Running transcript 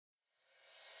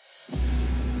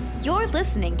You're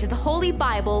listening to the Holy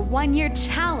Bible 1-Year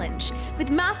Challenge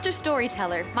with Master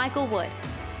Storyteller Michael Wood,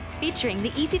 featuring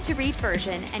the easy-to-read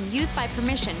version and used by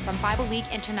permission from Bible League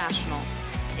International.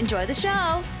 Enjoy the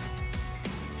show!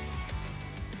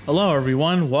 Hello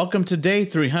everyone, welcome to day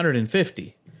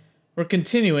 350. We're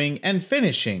continuing and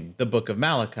finishing the book of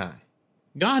Malachi.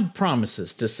 God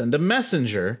promises to send a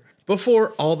messenger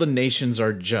before all the nations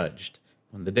are judged,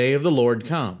 when the day of the Lord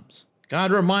comes.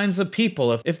 God reminds the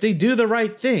people if they do the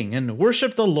right thing and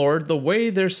worship the Lord the way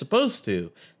they're supposed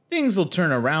to, things will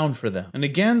turn around for them. And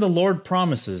again, the Lord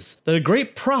promises that a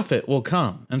great prophet will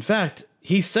come. In fact,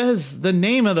 he says the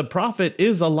name of the prophet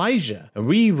is Elijah. And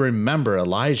we remember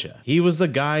Elijah. He was the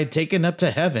guy taken up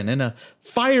to heaven in a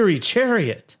fiery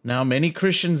chariot. Now, many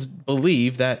Christians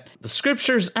believe that the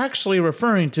scripture is actually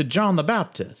referring to John the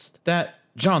Baptist, that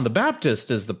John the Baptist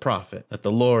is the prophet that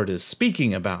the Lord is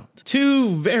speaking about.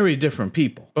 Two very different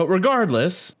people. But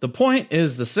regardless, the point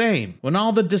is the same. When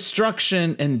all the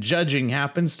destruction and judging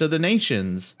happens to the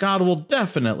nations, God will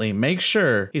definitely make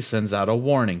sure he sends out a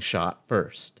warning shot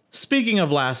first. Speaking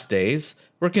of last days,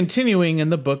 we're continuing in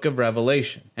the book of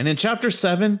Revelation. And in chapter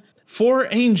 7, 4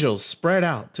 angels spread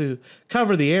out to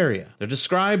cover the area. They're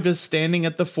described as standing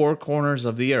at the 4 corners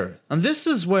of the earth. And this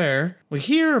is where we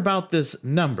hear about this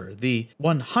number, the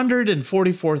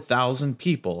 144,000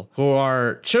 people who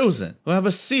are chosen, who have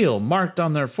a seal marked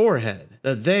on their forehead,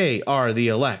 that they are the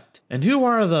elect. And who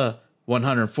are the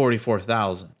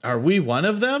 144,000? Are we one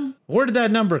of them? Where did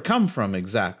that number come from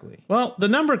exactly? Well, the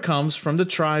number comes from the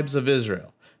tribes of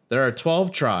Israel. There are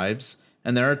 12 tribes,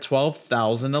 and there are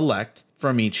 12,000 elect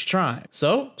from each tribe.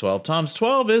 So 12 times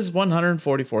 12 is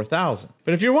 144,000.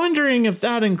 But if you're wondering if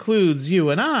that includes you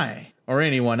and I, or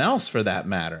anyone else for that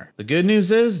matter, the good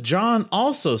news is John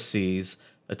also sees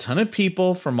a ton of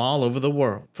people from all over the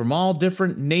world, from all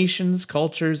different nations,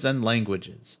 cultures, and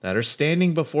languages that are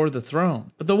standing before the throne.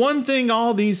 But the one thing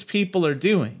all these people are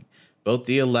doing, both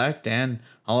the elect and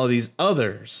all of these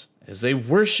others, is they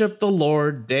worship the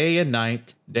Lord day and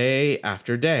night, day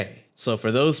after day. So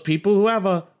for those people who have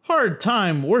a hard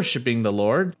time worshiping the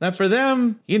Lord, that for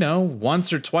them,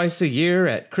 once or twice a year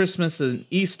at Christmas and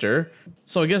Easter,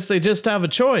 so I guess they just have a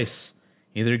choice.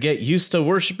 Either get used to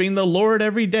worshiping the Lord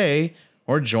every day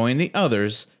or join the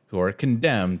others who are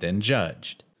condemned and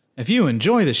judged. If you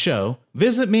enjoy the show,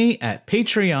 visit me at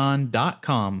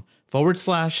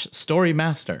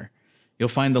patreon.com/storymaster. You'll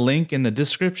find the link in the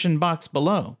description box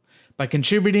below. By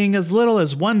contributing as little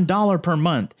as $1 per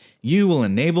month, you will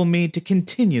enable me to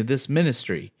continue this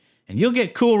ministry, and you'll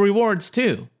get cool rewards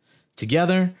too.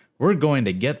 Together, we're going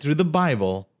to get through the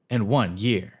Bible in 1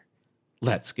 year.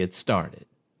 Let's get started.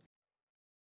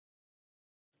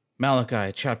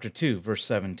 Malachi chapter 2, verse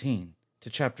 17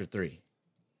 to chapter 3.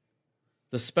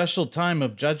 The special time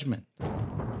of judgment.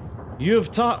 You have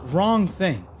taught wrong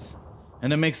things,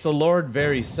 and it makes the Lord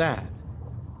very sad.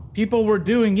 People were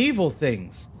doing evil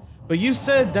things, but you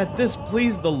said that this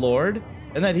pleased the Lord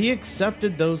and that he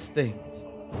accepted those things.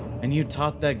 And you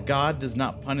taught that God does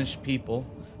not punish people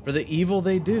for the evil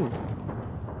they do.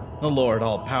 The Lord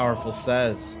all-powerful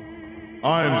says,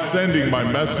 I am sending my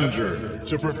messenger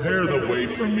to prepare the way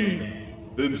for me.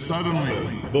 Then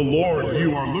suddenly, the Lord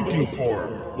you are looking for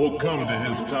will come to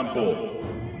his temple.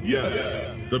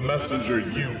 Yes, the messenger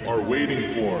you are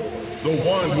waiting for, the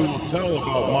one who will tell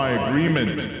about my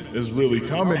agreement, is really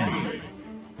coming.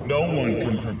 No one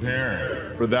can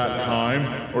prepare for that time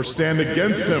or stand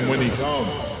against him when he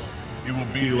comes. He will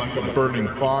be like a burning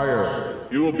fire.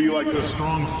 He will be like the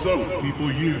strong soap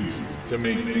people use to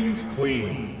make things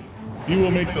clean. He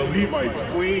will make the Levites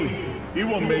clean. He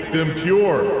will make them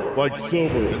pure, like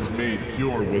silver is made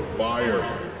pure with fire.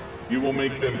 He will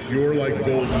make them pure like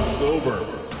gold and silver.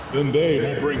 Then they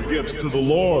will bring gifts to the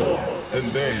Lord,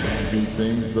 and they will do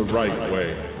things the right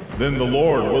way. Then the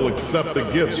Lord will accept the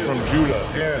gifts from Judah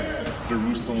and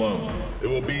Jerusalem. It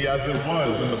will be as it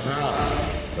was in the past,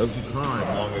 as the time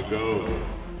long ago.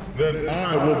 Then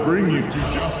I will bring you to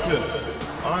justice.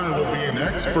 I will be an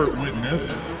expert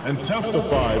witness and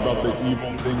testify about the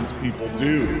evil things people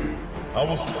do. I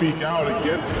will speak out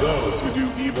against those who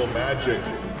do evil magic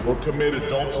or commit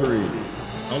adultery.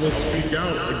 I will speak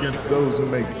out against those who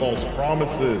make false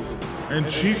promises and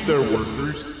cheat their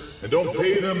workers and don't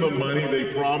pay them the money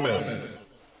they promise.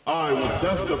 I will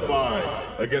testify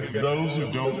against those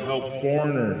who don't help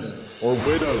foreigners or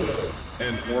widows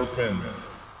and orphans.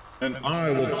 And I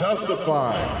will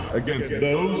testify against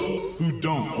those who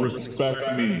don't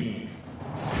respect me.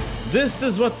 This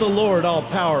is what the Lord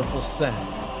all-powerful said.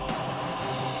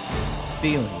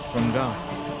 Stealing from God.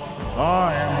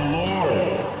 I am the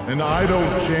Lord, and I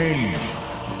don't change.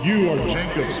 You are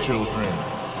Jacob's children.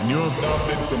 and you have not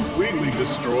been completely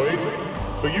destroyed,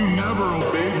 but you never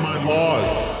obeyed my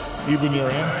laws. Even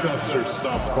your ancestors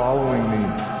stopped following me.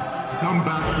 Come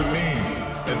back to me,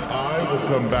 and I will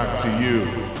come back to you.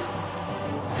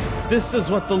 This is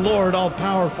what the Lord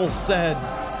All-Powerful said.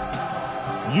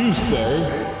 You say,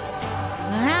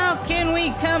 How can we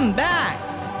come back?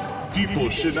 people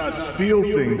should not steal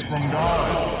things from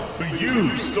God, but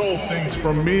you stole things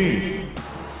from me.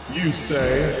 You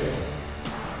say,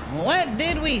 What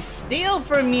did we steal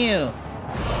from you?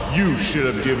 you should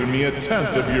have given me a tenth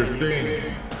of your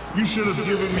things. You should have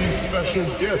given me special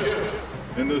gifts.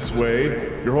 In this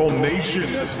way, your whole nation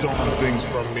has stolen things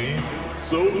from me,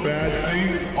 so bad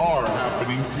things are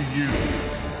happening to you.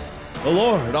 The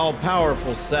Lord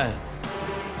All-Powerful says,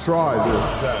 Try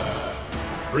this test.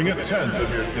 Bring a tenth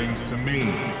of your things to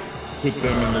me. Put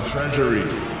them in the treasury.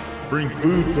 Bring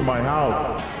food to my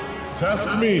house.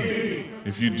 Test me.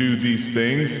 If you do these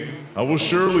things, I will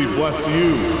surely bless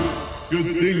you.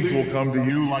 Good things will come to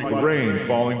you like rain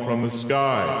falling from the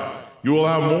sky. You will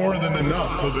have more than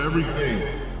enough of everything.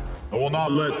 I will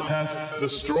not let pests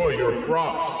destroy your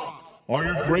crops. All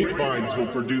your grapevines will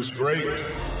produce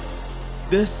grapes.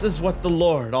 this is what the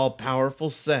Lord All-Powerful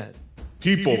said.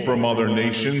 People from other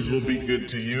nations will be good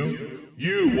to you.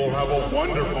 You will have a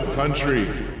wonderful country.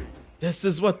 This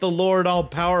is what the Lord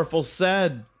All-Powerful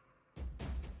said.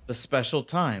 The special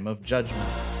time of judgment.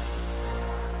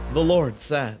 The Lord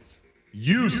says,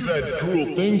 You said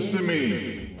cruel things to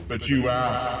me, but you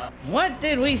asked. What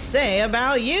did we say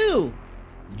about you?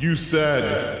 You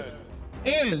said,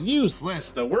 It is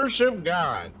useless to worship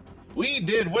God. We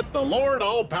did what the Lord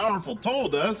All-Powerful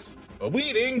told us, but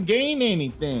we didn't gain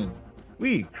anything.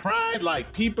 We cried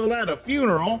like people at a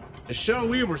funeral to show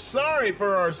we were sorry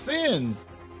for our sins,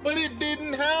 but it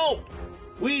didn't help.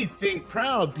 We think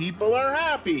proud people are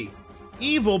happy.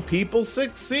 Evil people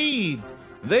succeed.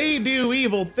 They do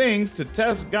evil things to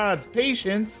test God's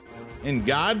patience, and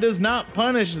God does not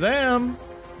punish them.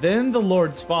 Then the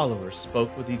Lord's followers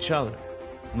spoke with each other,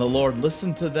 and the Lord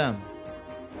listened to them.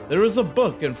 There was a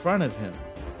book in front of him.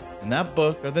 In that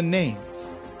book are the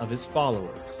names of his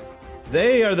followers.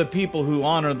 They are the people who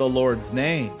honor the Lord's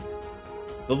name.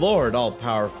 The Lord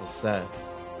All-Powerful says,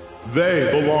 They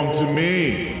belong to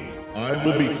me. I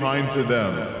will be kind to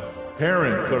them.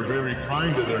 Parents are very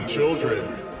kind to their children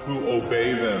who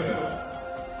obey them.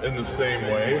 In the same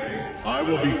way, I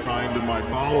will be kind to my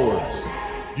followers.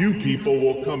 You people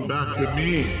will come back to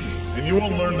me, and you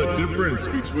will learn the difference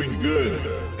between good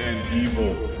and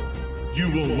evil. You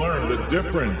will learn the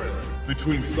difference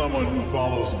between someone who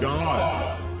follows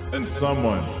God and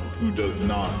someone who does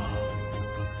not.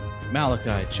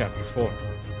 Malachi chapter 4.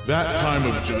 That time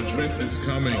of judgment is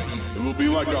coming. It will be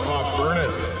like a hot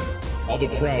furnace. All the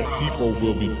proud people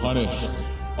will be punished.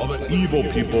 All the evil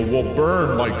people will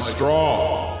burn like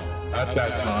straw. At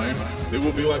that time, they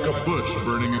will be like a bush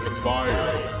burning in the fire,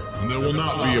 and there will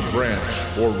not be a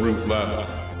branch or root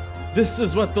left. This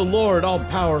is what the Lord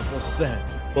All-Powerful said.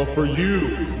 But for you,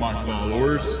 my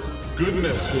followers,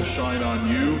 goodness will shine on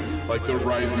you like the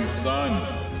rising sun.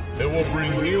 It will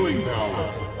bring healing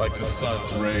power like the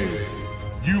sun's rays.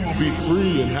 You will be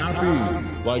free and happy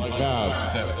like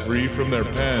calves set free from their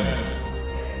pens.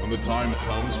 When the time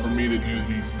comes for me to do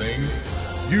these things,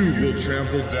 you will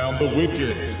trample down the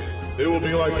wicked. They will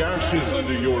be like ashes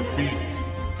under your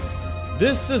feet.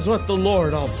 This is what the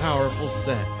Lord All-Powerful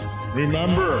said.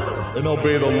 Remember and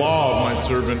obey the law of my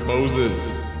servant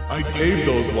Moses. I gave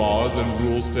those laws and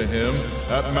rules to him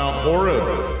at Mount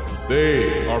Horeb.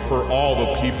 They are for all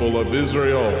the people of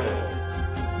Israel.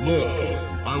 Look,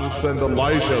 I will send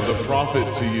Elijah the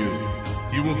prophet to you.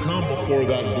 He will come before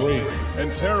that great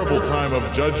and terrible time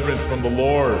of judgment from the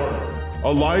Lord.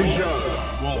 Elijah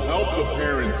will help the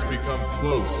parents become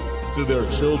close to their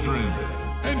children,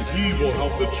 and he will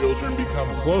help the children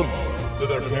become close to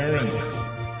their parents.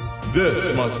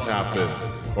 This must happen,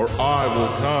 or I will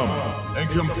come and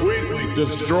completely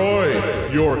destroy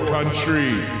your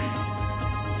country.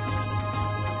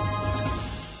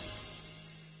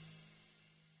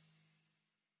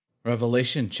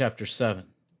 Revelation chapter 7.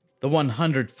 The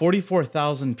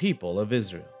 144,000 people of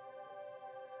Israel.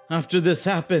 After this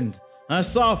happened, I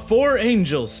saw 4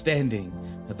 angels standing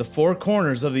at the 4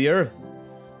 corners of the earth.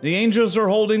 The angels are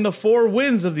holding the 4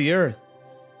 winds of the earth.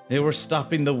 They were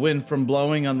stopping the wind from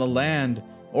blowing on the land,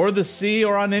 or the sea,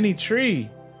 or on any tree.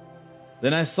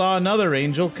 Then I saw another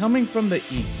angel coming from the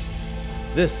east.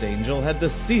 This angel had the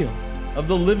seal of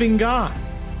the living God.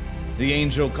 The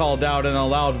angel called out in a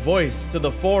loud voice to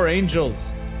the 4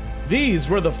 angels. These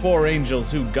were the 4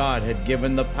 angels who God had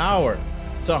given the power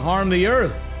to harm the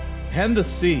earth and the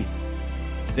sea.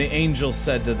 The angel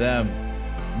said to them,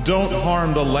 Don't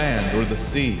harm the land or the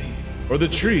sea or the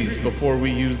trees before we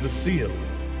use the seal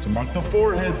to mark the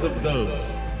foreheads of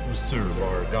those who serve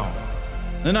our God."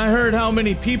 And I heard how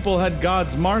many people had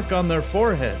God's mark on their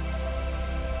foreheads.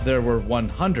 There were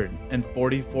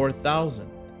 144,000.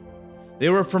 They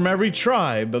were from every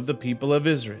tribe of the people of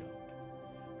Israel.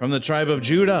 From the tribe of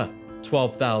Judah,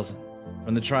 12,000.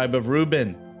 From the tribe of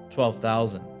Reuben,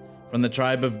 12,000. From the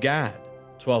tribe of Gad,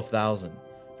 12,000.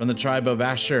 From the tribe of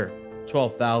Asher,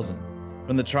 12,000.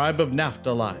 From the tribe of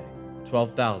Naphtali,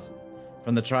 12,000.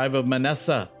 From the tribe of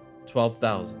Manasseh,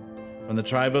 12,000. From the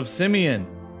tribe of Simeon,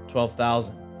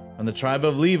 12,000. From the tribe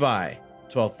of Levi,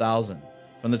 12,000.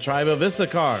 From the tribe of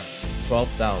Issachar,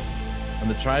 12,000. From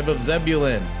the tribe of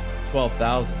Zebulun,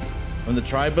 12,000. From the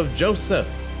tribe of Joseph,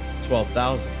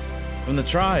 12,000. From the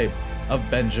tribe of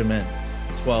Benjamin,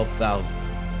 12,000.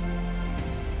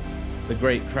 The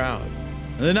great crowd.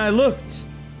 And then I looked,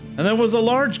 and there was a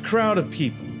large crowd of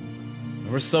people.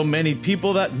 There were so many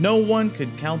people that no one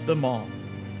could count them all.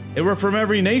 They were from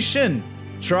every nation,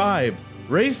 tribe,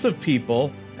 race of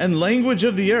people, and language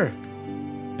of the earth.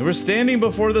 They were standing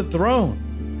before the throne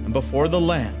and before the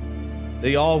Lamb.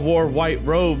 They all wore white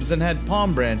robes and had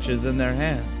palm branches in their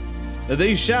hands.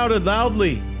 They shouted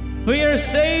loudly, "We are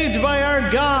saved by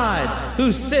our God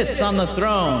who sits on the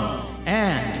throne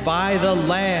and by the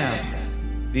Lamb."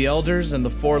 The elders and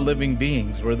the 4 living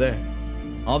beings were there.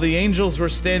 All the angels were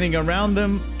standing around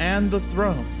them and the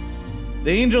throne.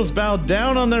 The angels bowed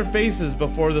down on their faces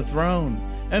before the throne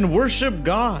and worshiped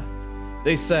God.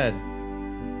 They said,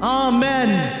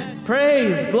 "Amen.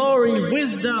 Praise, glory,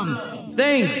 wisdom,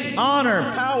 thanks,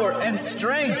 honor, power, and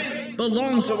strength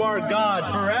belong to our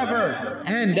God forever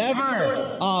and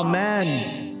ever.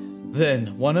 Amen."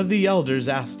 Then one of the elders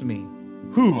asked me,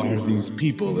 "Who are these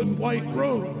people in white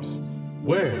robes?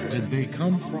 Where did they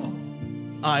come from?"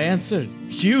 I answered,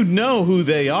 "You know who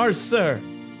they are, sir."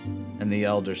 And the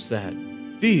elder said,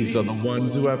 "These are the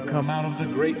ones who have come out of the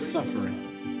great suffering.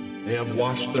 They have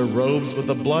washed their robes with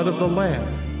the blood of the Lamb,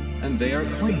 and they are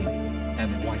clean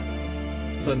and white.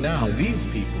 So now these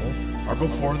people are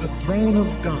before the throne of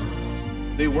God.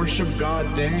 They worship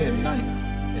God day and night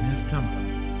in his temple.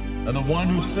 And the one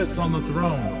who sits on the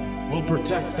throne will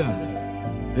protect them.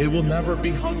 They will never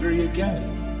be hungry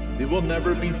again. They will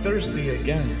never be thirsty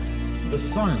again. The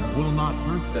sun will not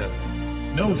hurt them.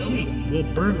 No heat will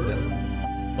burn them.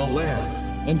 The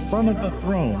Lamb in front of the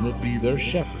throne will be their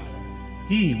shepherd.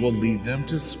 He will lead them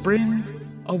to springs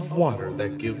of water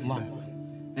that give life,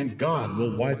 and God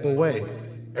will wipe away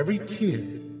every tear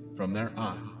from their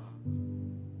eyes."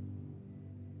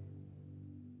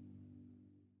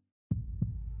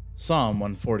 Psalm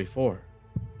 144,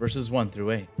 verses 1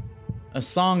 through 8. A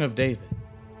song of David.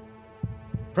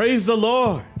 Praise the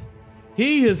Lord!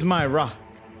 He is my rock.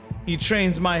 He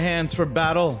trains my hands for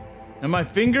battle and my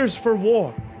fingers for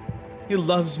war. He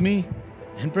loves me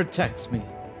and protects me.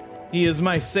 He is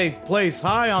my safe place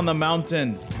high on the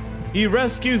mountain. He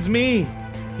rescues me.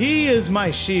 He is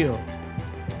my shield.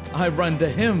 I run to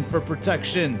him for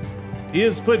protection. He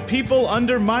has put people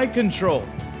under my control.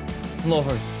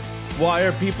 Lord, why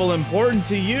are people important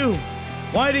to you?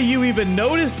 Why do you even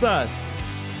notice us?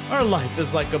 Our life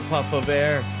is like a puff of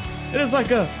air. It is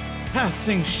like a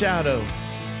passing shadow.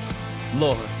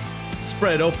 Lord,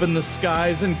 spread open the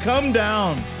skies and come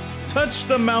down. Touch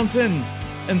the mountains,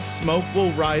 and smoke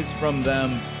will rise from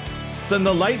them. Send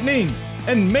the lightning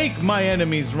and make my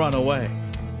enemies run away.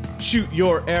 Shoot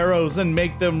your arrows and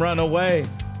make them run away.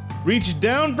 Reach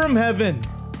down from heaven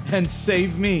and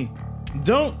save me.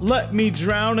 Don't let me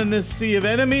drown in this sea of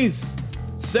enemies.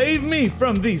 Save me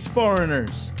from these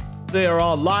foreigners. They are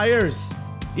all liars,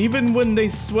 even when they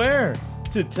swear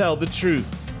to tell the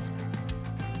truth.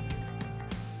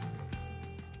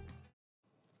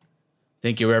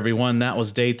 Thank you, everyone. That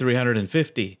was day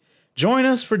 350. Join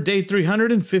us for day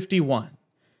 351.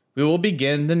 We will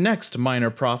begin the next minor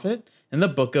prophet in the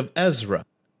book of Ezra.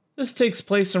 This takes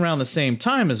place around the same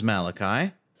time as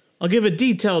Malachi. I'll give a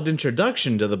detailed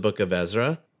introduction to the book of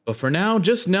Ezra, but for now,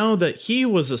 just know that he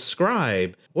was a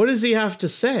scribe. What does he have to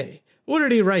say? What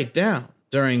did he write down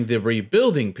during the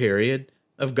rebuilding period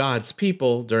of God's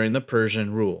people during the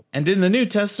Persian rule? And in the New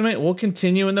Testament, we'll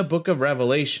continue in the book of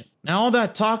Revelation. Now, all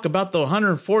that talk about the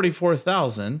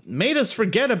 144,000 made us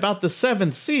forget about the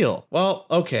seventh seal. Well,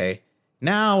 okay,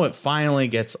 now it finally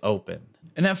gets opened.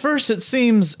 And at first it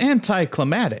seems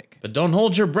anticlimactic, but don't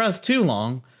hold your breath too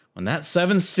long. When that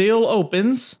seventh seal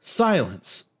opens,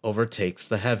 silence overtakes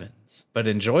the heavens. But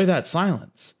enjoy that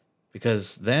silence,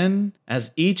 because then,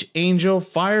 as each angel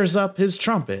fires up his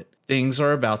trumpet, things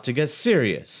are about to get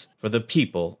serious for the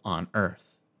people on earth.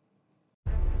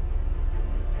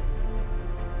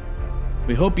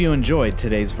 We hope you enjoyed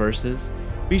today's verses.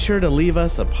 Be sure to leave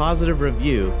us a positive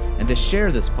review and to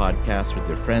share this podcast with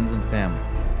your friends and family.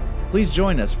 Please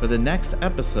join us for the next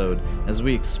episode as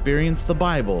we experience the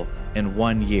Bible in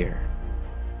 1 year.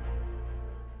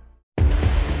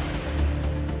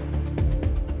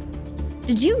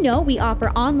 Did you know we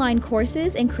offer online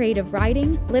courses in creative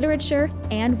writing, literature,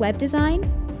 and web design?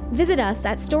 Visit us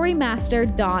at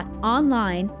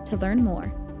storymaster.online to learn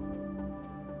more.